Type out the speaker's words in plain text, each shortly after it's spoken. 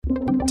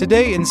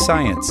Today in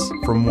Science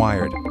from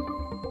Wired.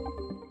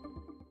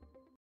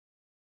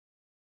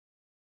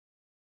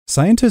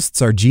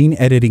 Scientists are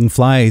gene-editing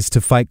flies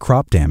to fight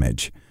crop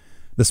damage.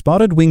 The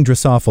spotted-winged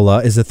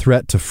Drosophila is a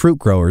threat to fruit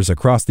growers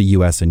across the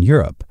U.S. and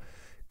Europe.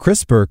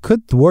 CRISPR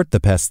could thwart the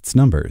pest's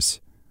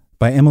numbers.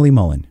 By Emily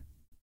Mullen.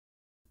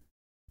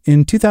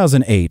 In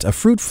 2008, a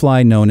fruit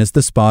fly known as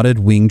the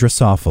spotted-winged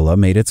Drosophila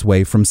made its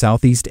way from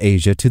Southeast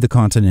Asia to the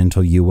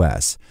continental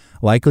U.S.,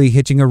 likely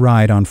hitching a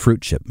ride on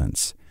fruit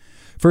shipments.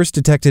 First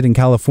detected in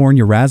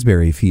California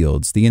raspberry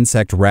fields, the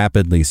insect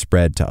rapidly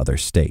spread to other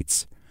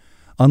states.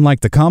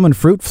 Unlike the common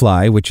fruit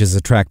fly, which is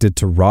attracted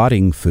to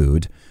rotting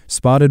food,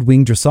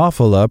 spotted-winged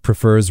Drosophila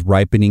prefers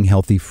ripening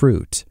healthy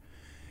fruit.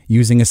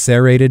 Using a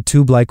serrated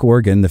tube-like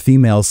organ, the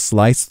females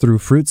slice through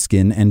fruit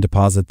skin and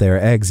deposit their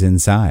eggs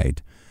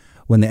inside.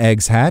 When the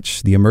eggs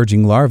hatch, the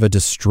emerging larvae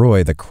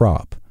destroy the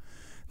crop.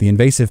 The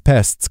invasive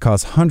pests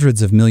cause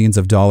hundreds of millions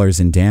of dollars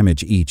in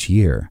damage each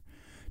year.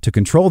 To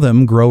control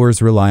them,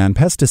 growers rely on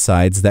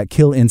pesticides that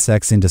kill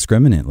insects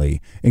indiscriminately,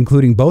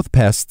 including both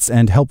pests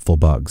and helpful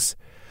bugs.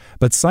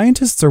 But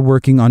scientists are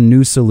working on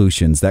new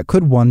solutions that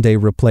could one day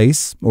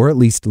replace, or at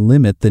least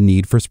limit, the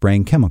need for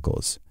spraying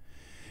chemicals.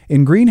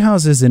 In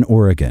greenhouses in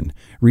Oregon,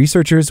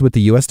 researchers with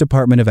the U.S.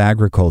 Department of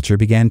Agriculture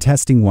began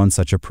testing one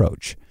such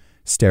approach: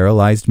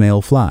 sterilized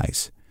male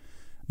flies.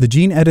 The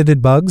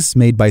gene-edited bugs,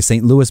 made by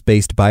St.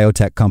 Louis-based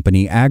biotech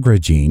company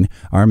Agrigene,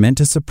 are meant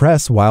to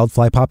suppress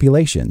wildfly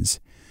populations.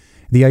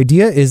 The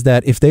idea is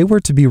that if they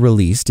were to be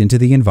released into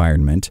the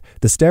environment,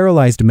 the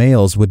sterilized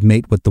males would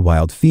mate with the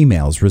wild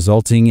females,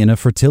 resulting in a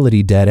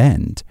fertility dead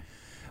end.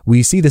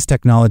 We see this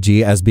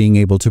technology as being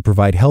able to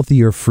provide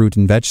healthier fruit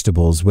and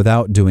vegetables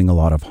without doing a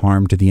lot of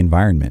harm to the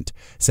environment,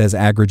 says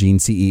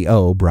Agrigene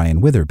CEO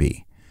Brian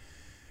Witherby.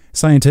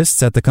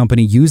 Scientists at the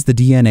company use the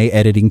DNA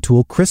editing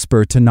tool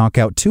CRISPR to knock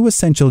out two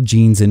essential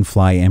genes in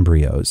fly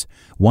embryos,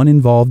 one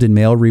involved in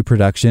male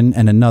reproduction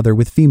and another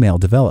with female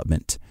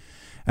development.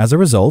 As a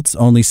result,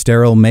 only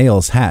sterile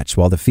males hatch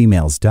while the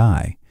females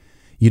die.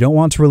 You don't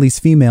want to release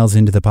females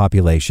into the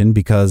population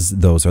because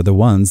those are the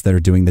ones that are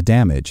doing the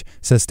damage,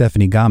 says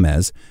Stephanie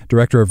Gomez,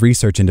 Director of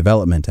Research and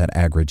Development at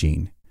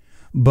Agrigene.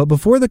 But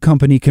before the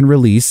company can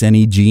release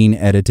any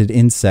gene-edited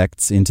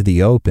insects into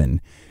the open,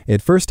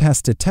 it first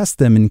has to test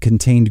them in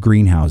contained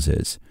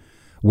greenhouses.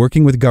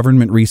 Working with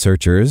government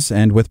researchers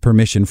and with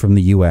permission from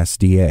the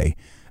USDA,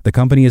 the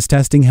company is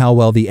testing how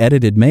well the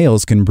edited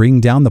males can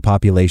bring down the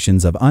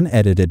populations of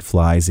unedited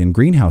flies in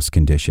greenhouse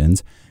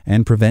conditions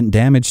and prevent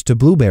damage to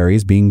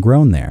blueberries being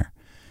grown there.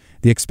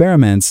 The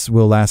experiments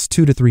will last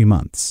 2 to 3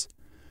 months.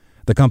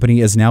 The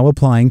company is now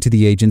applying to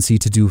the agency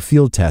to do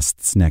field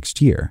tests next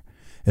year.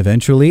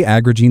 Eventually,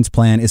 Agrigene's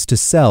plan is to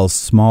sell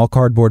small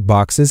cardboard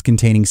boxes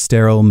containing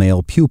sterile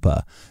male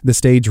pupa, the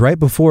stage right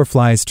before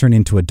flies turn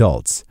into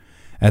adults.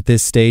 At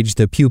this stage,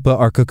 the pupa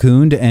are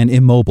cocooned and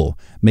immobile,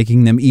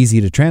 making them easy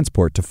to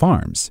transport to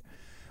farms.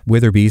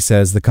 Witherby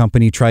says the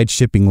company tried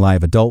shipping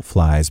live adult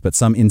flies, but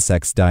some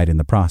insects died in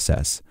the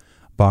process.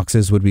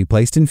 Boxes would be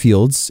placed in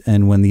fields,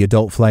 and when the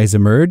adult flies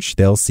emerge,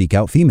 they'll seek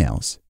out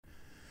females.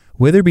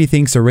 Witherby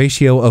thinks a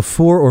ratio of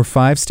 4 or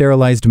 5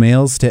 sterilized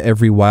males to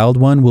every wild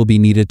one will be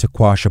needed to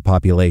quash a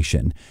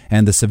population,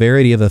 and the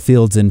severity of a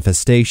field's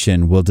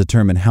infestation will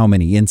determine how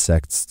many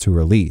insects to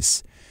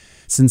release.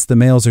 Since the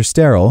males are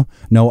sterile,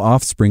 no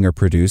offspring are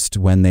produced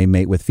when they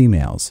mate with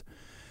females.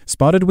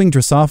 Spotted-winged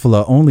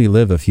Drosophila only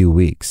live a few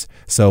weeks,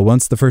 so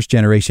once the first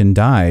generation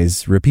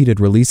dies,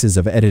 repeated releases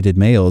of edited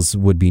males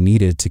would be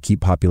needed to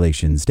keep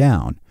populations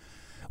down.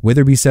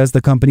 Witherby says the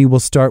company will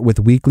start with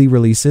weekly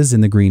releases in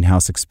the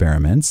greenhouse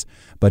experiments,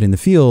 but in the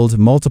field,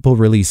 multiple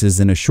releases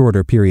in a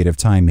shorter period of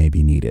time may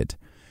be needed.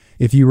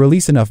 If you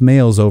release enough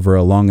males over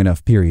a long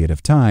enough period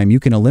of time, you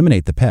can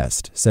eliminate the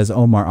pest, says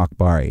Omar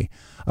Akbari,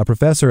 a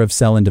professor of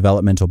cell and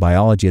developmental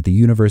biology at the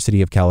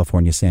University of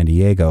California, San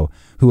Diego,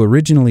 who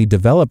originally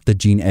developed the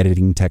gene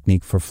editing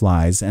technique for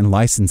flies and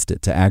licensed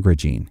it to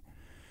Agrigene.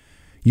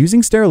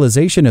 Using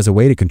sterilization as a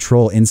way to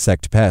control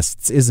insect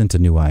pests isn't a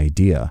new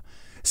idea.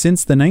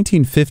 Since the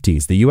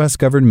 1950s, the U.S.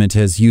 government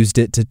has used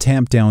it to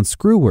tamp down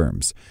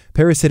screwworms,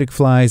 parasitic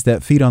flies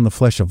that feed on the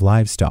flesh of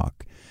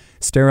livestock.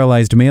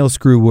 Sterilized male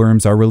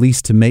screwworms are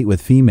released to mate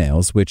with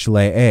females, which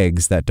lay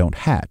eggs that don't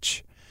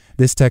hatch.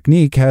 This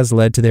technique has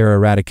led to their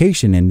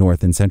eradication in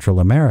North and Central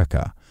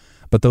America.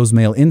 But those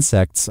male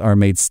insects are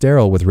made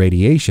sterile with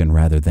radiation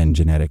rather than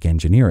genetic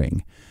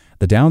engineering.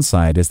 The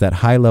downside is that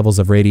high levels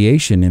of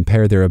radiation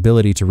impair their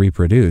ability to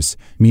reproduce,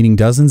 meaning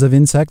dozens of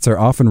insects are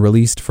often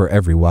released for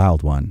every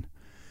wild one.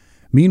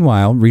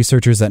 Meanwhile,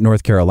 researchers at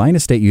North Carolina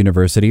State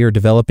University are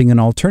developing an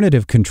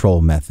alternative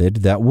control method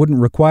that wouldn't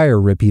require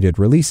repeated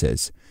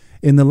releases.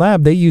 In the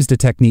lab, they used a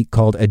technique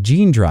called a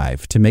gene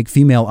drive to make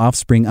female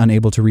offspring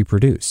unable to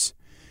reproduce.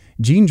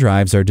 Gene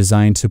drives are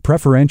designed to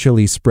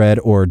preferentially spread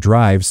or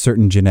drive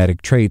certain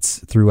genetic traits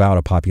throughout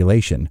a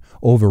population,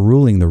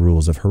 overruling the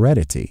rules of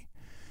heredity.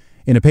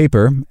 In a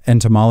paper,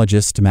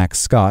 entomologist Max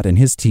Scott and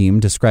his team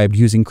described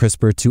using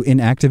CRISPR to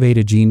inactivate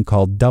a gene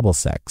called double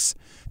sex.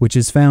 which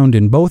is found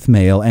in both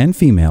male and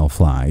female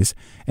flies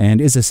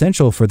and is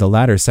essential for the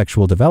latter's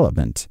sexual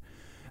development.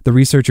 The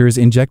researchers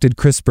injected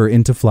CRISPR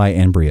into fly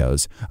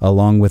embryos,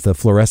 along with a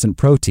fluorescent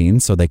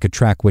protein so they could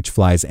track which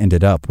flies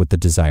ended up with the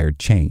desired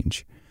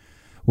change.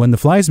 When the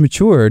flies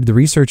matured, the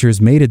researchers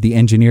mated the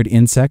engineered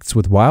insects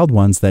with wild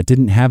ones that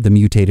didn't have the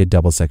mutated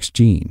double-sex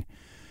gene.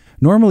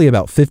 Normally,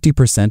 about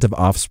 50% of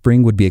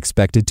offspring would be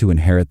expected to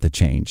inherit the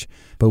change,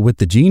 but with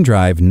the gene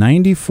drive,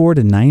 94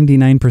 to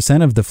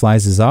 99% of the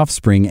flies'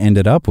 offspring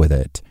ended up with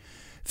it.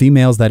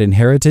 Females that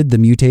inherited the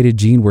mutated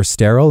gene were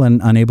sterile and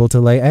unable to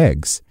lay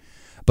eggs.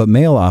 But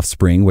male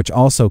offspring, which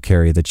also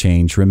carry the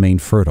change, remain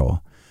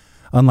fertile.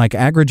 Unlike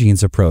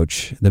Agrogene's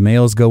approach, the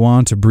males go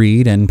on to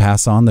breed and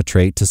pass on the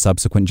trait to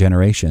subsequent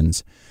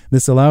generations.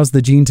 This allows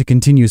the gene to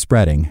continue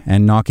spreading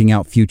and knocking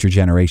out future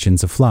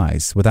generations of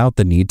flies without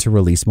the need to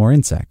release more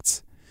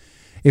insects.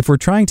 If we're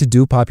trying to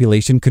do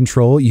population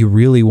control, you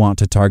really want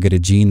to target a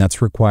gene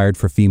that's required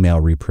for female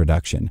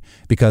reproduction,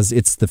 because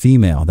it's the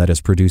female that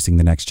is producing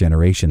the next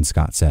generation,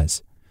 Scott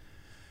says.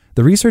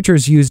 The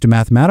researchers used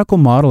mathematical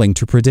modeling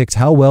to predict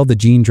how well the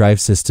gene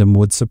drive system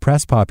would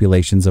suppress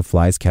populations of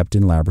flies kept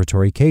in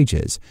laboratory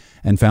cages,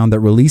 and found that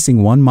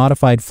releasing one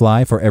modified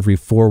fly for every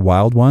 4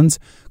 wild ones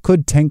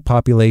could tank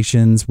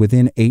populations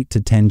within 8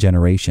 to 10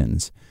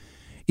 generations.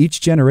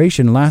 Each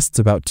generation lasts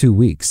about 2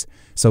 weeks,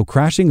 so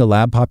crashing a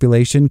lab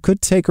population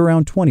could take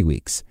around 20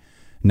 weeks.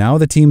 Now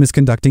the team is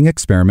conducting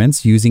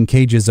experiments using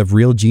cages of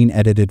real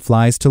gene-edited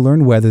flies to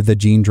learn whether the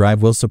gene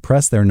drive will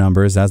suppress their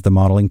numbers as the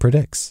modeling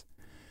predicts.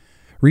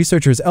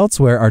 Researchers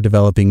elsewhere are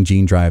developing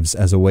gene drives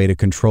as a way to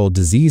control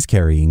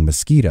disease-carrying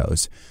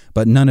mosquitoes,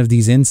 but none of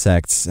these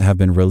insects have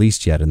been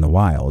released yet in the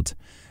wild.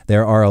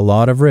 There are a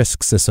lot of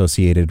risks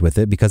associated with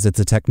it because it's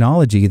a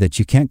technology that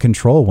you can't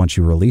control once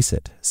you release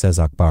it, says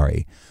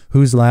Akbari,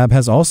 whose lab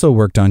has also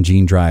worked on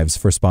gene drives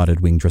for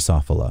spotted-winged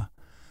Drosophila.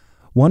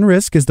 One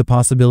risk is the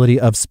possibility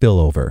of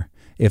spillover.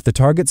 If the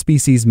target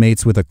species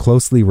mates with a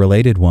closely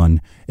related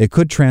one, it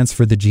could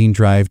transfer the gene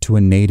drive to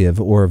a native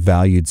or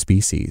valued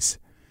species.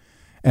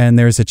 And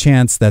there's a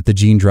chance that the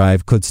gene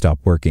drive could stop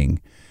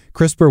working.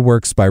 CRISPR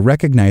works by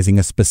recognizing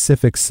a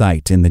specific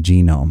site in the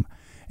genome.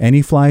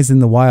 Any flies in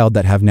the wild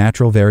that have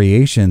natural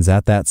variations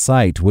at that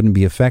site wouldn't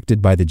be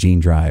affected by the gene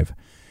drive.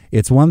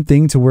 It's one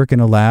thing to work in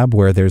a lab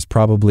where there's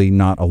probably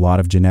not a lot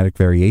of genetic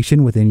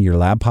variation within your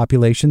lab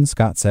population,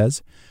 Scott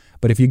says.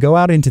 But if you go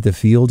out into the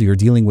field, you're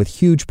dealing with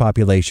huge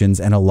populations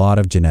and a lot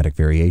of genetic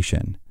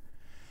variation.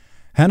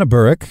 Hannah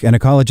Burrick, an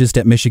ecologist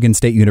at Michigan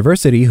State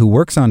University who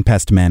works on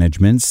pest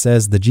management,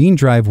 says the gene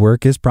drive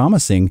work is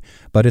promising,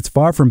 but it's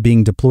far from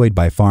being deployed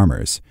by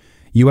farmers.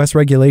 U.S.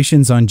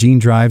 regulations on gene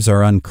drives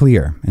are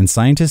unclear, and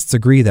scientists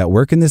agree that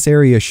work in this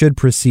area should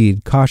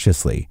proceed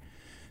cautiously.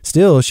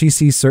 Still, she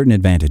sees certain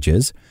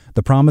advantages.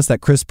 The promise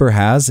that CRISPR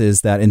has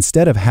is that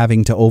instead of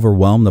having to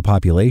overwhelm the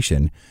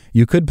population,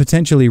 you could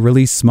potentially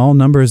release small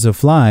numbers of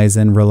flies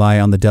and rely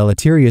on the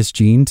deleterious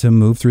gene to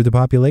move through the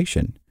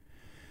population.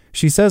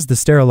 She says the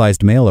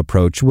sterilized male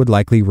approach would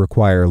likely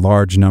require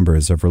large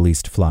numbers of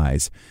released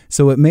flies,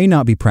 so it may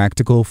not be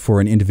practical for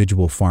an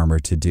individual farmer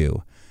to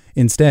do.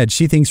 Instead,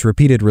 she thinks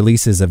repeated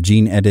releases of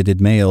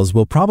gene-edited males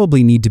will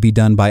probably need to be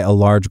done by a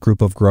large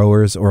group of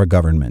growers or a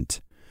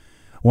government.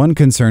 One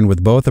concern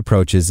with both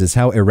approaches is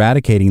how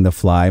eradicating the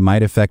fly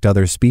might affect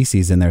other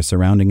species in their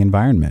surrounding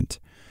environment.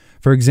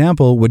 For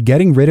example, would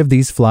getting rid of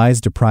these flies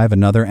deprive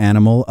another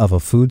animal of a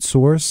food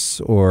source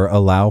or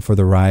allow for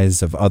the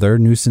rise of other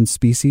nuisance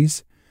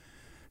species?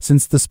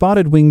 Since the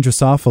spotted-winged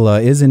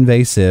Drosophila is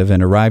invasive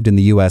and arrived in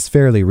the U.S.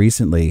 fairly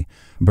recently,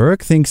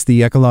 Burke thinks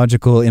the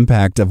ecological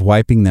impact of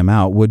wiping them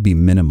out would be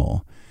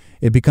minimal.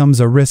 It becomes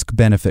a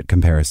risk-benefit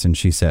comparison,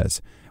 she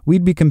says.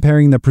 We'd be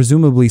comparing the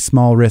presumably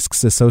small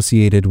risks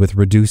associated with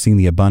reducing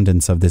the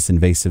abundance of this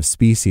invasive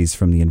species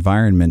from the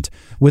environment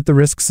with the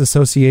risks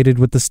associated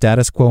with the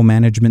status quo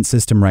management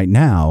system right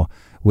now,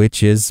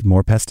 which is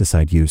more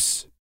pesticide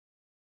use.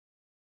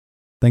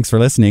 Thanks for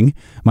listening.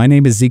 My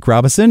name is Zeke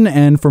Robison,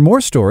 and for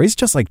more stories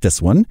just like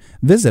this one,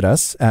 visit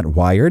us at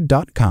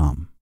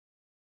Wired.com.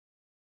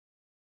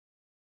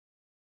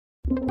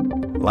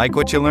 Like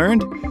what you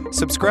learned?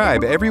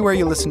 Subscribe everywhere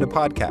you listen to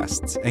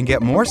podcasts and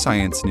get more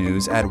science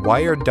news at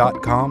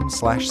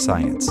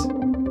Wired.com/science.